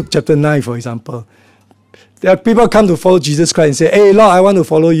look at Luke chapter 9, for example, there are people come to follow Jesus Christ and say, hey, Lord, I want to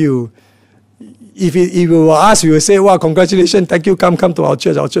follow you. If we were asked, we will say, wow, congratulations, thank you, come to our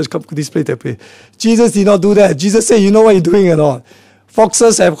church, come to this place, that place. Jesus did not do that. Jesus said, you know what you're doing or not?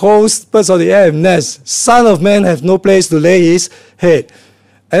 Foxes have holes, birds of the air have nests. Son of man has no place to lay his head.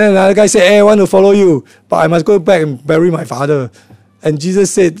 And then another guy said, hey, I want to follow you, but I must go back and bury my father. And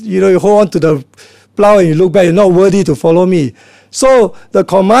Jesus said, you hold on to the plow and you look back, you're not worthy to follow me. So the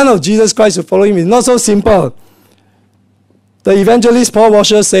command of Jesus Christ to follow him is not so simple. The evangelist Paul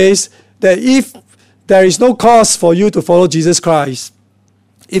Washer says that if there is no cause for you to follow Jesus Christ,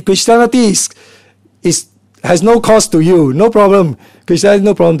 if Christianity has no cost to you, no problem, Christianity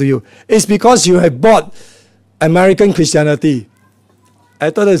no problem to you, it's because you have bought American Christianity.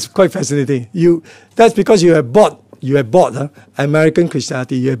 I thought that's quite fascinating. That's because you have bought American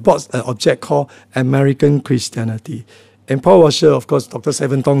Christianity. You have bought an object called American Christianity. And Paul Washer, of course, Dr.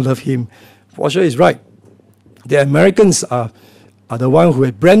 Seventong loved him. Washer is right. The Americans are the ones who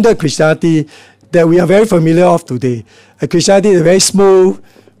have branded Christianity that we are very familiar of today. A Christianity is very smooth,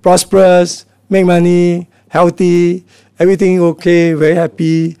 prosperous, make money, healthy, everything okay, very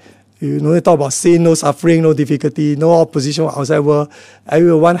happy. You know, they talk about sin, no suffering, no difficulty, no opposition outside world.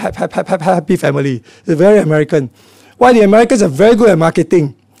 Everyone happy family. It's very American. Why the Americans are very good at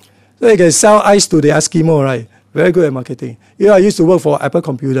marketing. So they can sell ice to the Eskimo, right? Very good at marketing. You know, I used to work for Apple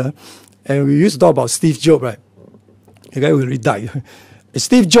Computer, and we used to talk about Steve Jobs, right? The guy who already died.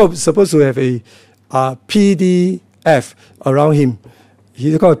 Steve Jobs is supposed to have a PDF around him.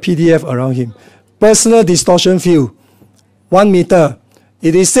 He's got a PDF around him. Personal distortion field, 1 meter.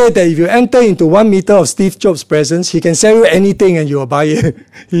 It is said that if you enter into 1 meter of Steve Jobs' presence, he can sell you anything and you will buy it.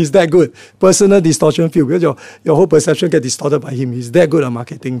 He's that good. Personal distortion field, because your whole perception gets distorted by him. He's that good a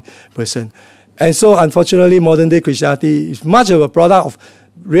marketing person. And so, unfortunately, modern day Christianity is much of a product of,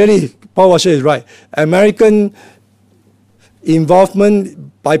 really, Paul Washer is right, American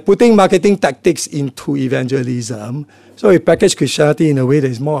involvement by putting marketing tactics into evangelism. So we package Christianity in a way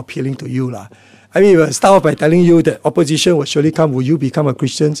that is more appealing to you. I mean, we'll start off by telling you that opposition will surely come. Will you become a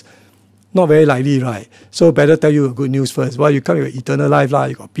Christian? Not very likely, right? So better tell you good news first. Well, you come with eternal life,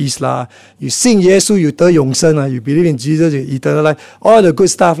 you got peace, you sing Yesu, you 得永生, you believe in Jesus, you eternal life, all the good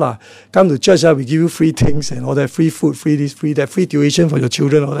stuff. Come to church, we give you free things and all that, free food, free this, free that, free tuition for your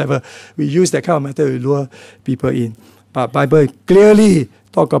children or whatever. We use that kind of method to lure people in. But Bible clearly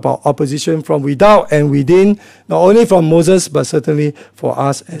talk about opposition from without and within, not only from Moses, but certainly for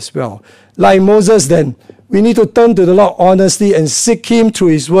us as well. Like Moses then, we need to turn to the Lord honestly and seek Him through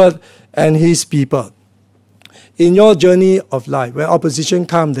His word and His people. In your journey of life, when opposition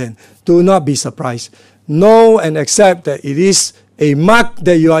comes then, do not be surprised. Know and accept that it is a mark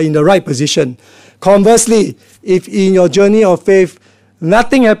that you are in the right position. Conversely, if in your journey of faith,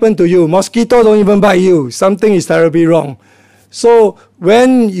 nothing happened to you, mosquitoes don't even bite you, something is terribly wrong. So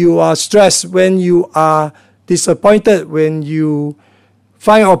when you are stressed, when you are disappointed, when you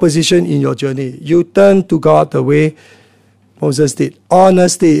find opposition in your journey, you turn to God the way Moses did.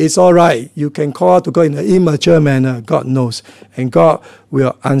 Honesty, it's all right. You can call out to God in an immature manner. God knows. And God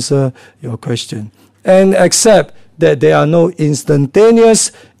will answer your question. And accept that there are no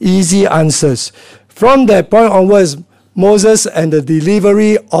instantaneous, easy answers. From that point onwards, Moses and the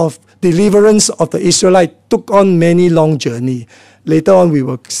deliverance of the Israelites took on many long journey. Later on, we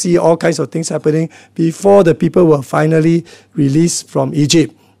will see all kinds of things happening before the people were finally released from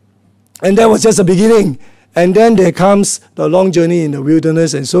Egypt. And that was just the beginning. And then there comes the long journey in the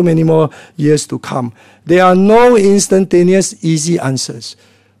wilderness and so many more years to come. There are no instantaneous, easy answers.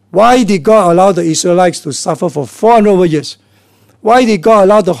 Why did God allow the Israelites to suffer for 400 over years? Why did God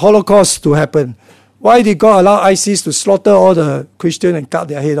allow the Holocaust to happen? Why did God allow ISIS to slaughter all the Christians and cut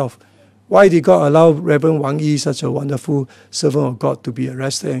their head off? Why did God allow Reverend Wang Yi, such a wonderful servant of God, to be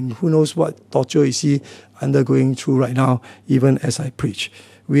arrested? And who knows what torture is he undergoing through right now, even as I preach?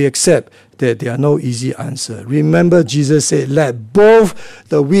 We accept that there are no easy answers. Remember, Jesus said, let both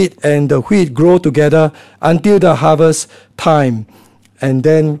the wheat and the wheat grow together until the harvest time. And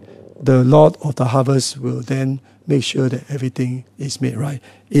then the Lord of the harvest will then make sure that everything is made right.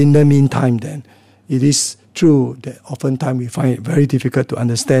 In the meantime, then, it is true that oftentimes we find it very difficult to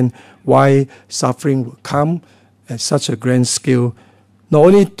understand why suffering will come at such a grand scale, not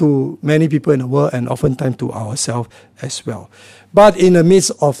only to many people in the world and oftentimes to ourselves as well. But in the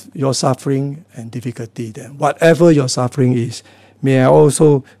midst of your suffering and difficulty, then, whatever your suffering is, may I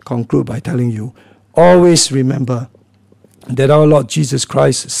also conclude by telling you, always remember that our Lord Jesus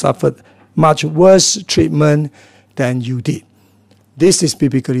Christ suffered much worse treatment than you did. This is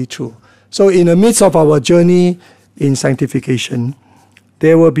biblically true. So in the midst of our journey in sanctification,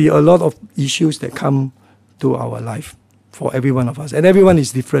 there will be a lot of issues that come to our life for every one of us. And everyone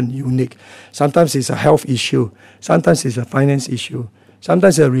is different, unique. Sometimes it's a health issue. Sometimes it's a finance issue.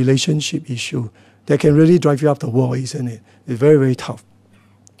 Sometimes it's a relationship issue that can really drive you up the wall, isn't it? It's very, very tough.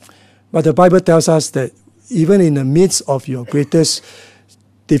 But the Bible tells us that even in the midst of your greatest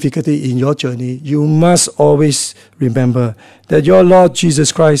difficulty in your journey, you must always remember that your Lord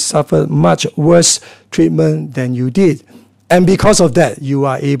Jesus Christ suffered much worse treatment than you did. And because of that, you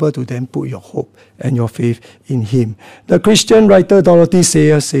are able to then put your hope and your faith in Him. The Christian writer Dorothy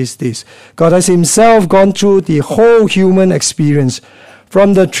Sayers says this: God has Himself gone through the whole human experience,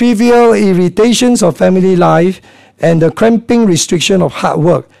 from the trivial irritations of family life and the cramping restriction of hard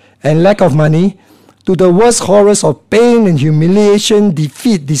work and lack of money, to the worst horrors of pain and humiliation,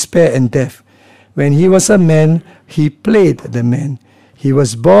 defeat, despair, and death. When he was a man, he played the man. He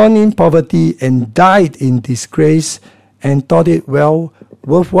was born in poverty and died in disgrace and thought it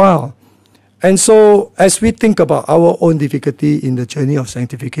worthwhile. And so, as we think about our own difficulty in the journey of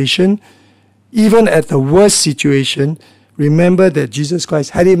sanctification, even at the worst situation, remember that Jesus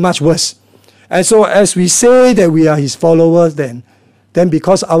Christ had it much worse. And so, as we say that we are his followers, then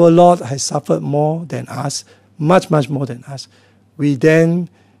because our Lord has suffered more than us, much more than us, we then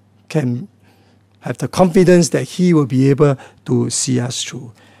can have the confidence that he will be able to see us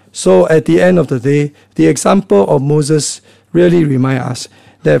through. So at the end of the day, the example of Moses really reminds us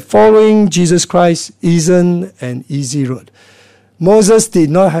that following Jesus Christ isn't an easy road. Moses did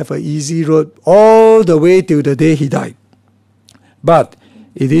not have an easy road all the way till the day he died. But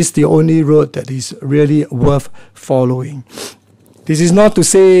it is the only road that is really worth following. This is not to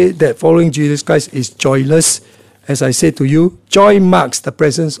say that following Jesus Christ is joyless. As I said to you, joy marks the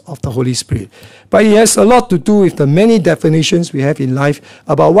presence of the Holy Spirit. But it has a lot to do with the many definitions we have in life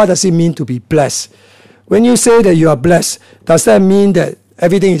about what does it mean to be blessed. When you say that you are blessed, does that mean that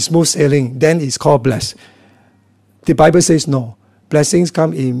everything is smooth sailing? Then it's called blessed. The Bible says no. Blessings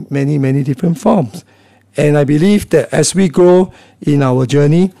come in many different forms. And I believe that as we grow in our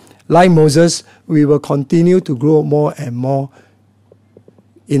journey, like Moses, we will continue to grow more and more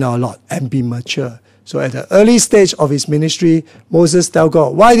in our Lord and be mature. So at the early stage of his ministry, Moses tells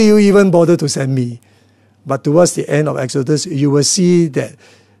God, why do you even bother to send me? But towards the end of Exodus, you will see that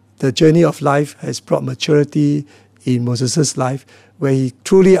the journey of life has brought maturity in Moses' life, where he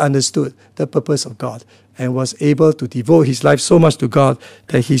truly understood the purpose of God and was able to devote his life so much to God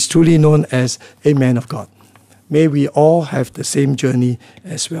that he's truly known as a man of God. May we all have the same journey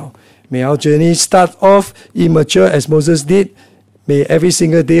as well. May our journey start off immature as Moses did. May every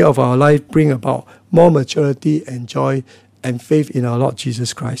single day of our life bring about more maturity and joy and faith in our Lord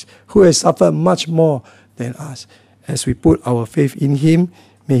Jesus Christ, who has suffered much more than us. As we put our faith in him,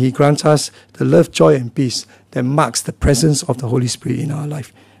 may he grant us the love, joy, and peace that marks the presence of the Holy Spirit in our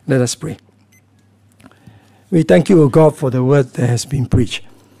life. Let us pray. We thank you, O God, for the word that has been preached.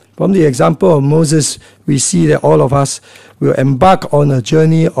 From the example of Moses, we see that all of us will embark on a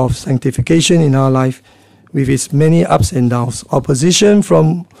journey of sanctification in our life with its many ups and downs, opposition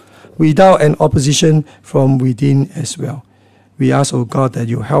from without and opposition from within as well. We ask, O God, that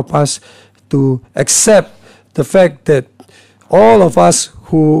you help us to accept the fact that all of us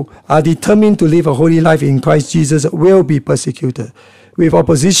who are determined to live a holy life in Christ Jesus will be persecuted, with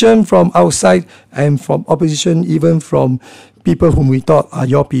opposition from outside and from opposition even from people whom we thought are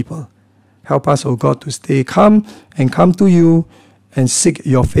your people. Help us, O God, to stay calm and come to you and seek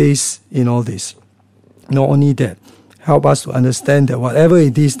your face in all this. Not only that, help us to understand that whatever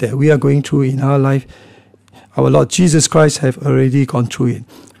it is that we are going through in our life, our Lord Jesus Christ have already gone through it.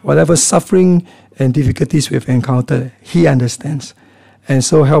 Whatever suffering and difficulties we've encountered, he understands. And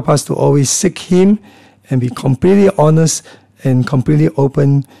so help us to always seek him and be completely honest and completely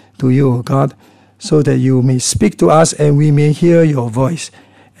open to you, O God, so that you may speak to us and we may hear your voice.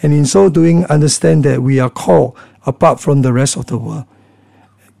 And in so doing, understand that we are called apart from the rest of the world,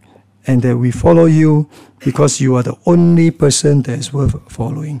 and that we follow you because you are the only person that is worth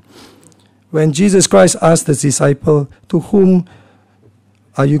following. When Jesus Christ asked the disciple, to whom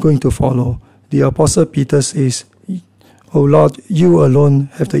are you going to follow? The Apostle Peter says, O Lord, you alone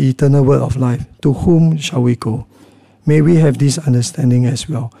have the eternal word of life. To whom shall we go? May we have this understanding as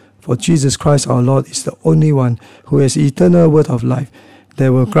well. For Jesus Christ our Lord is the only one who has eternal word of life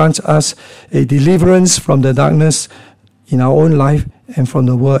that will grant us a deliverance from the darkness in our own life and from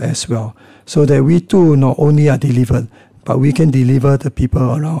the world as well, so that we too not only are delivered, but we can deliver the people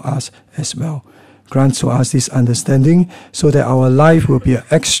around us as well. Grant to us this understanding so that our life will be an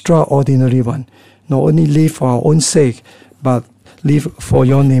extraordinary one. Not only live for our own sake, but live for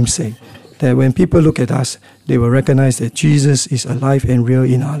your name's sake. That when people look at us, they will recognize that Jesus is alive and real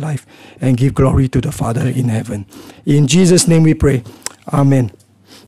in our life and give glory to the Father in heaven. In Jesus' name we pray. Amen.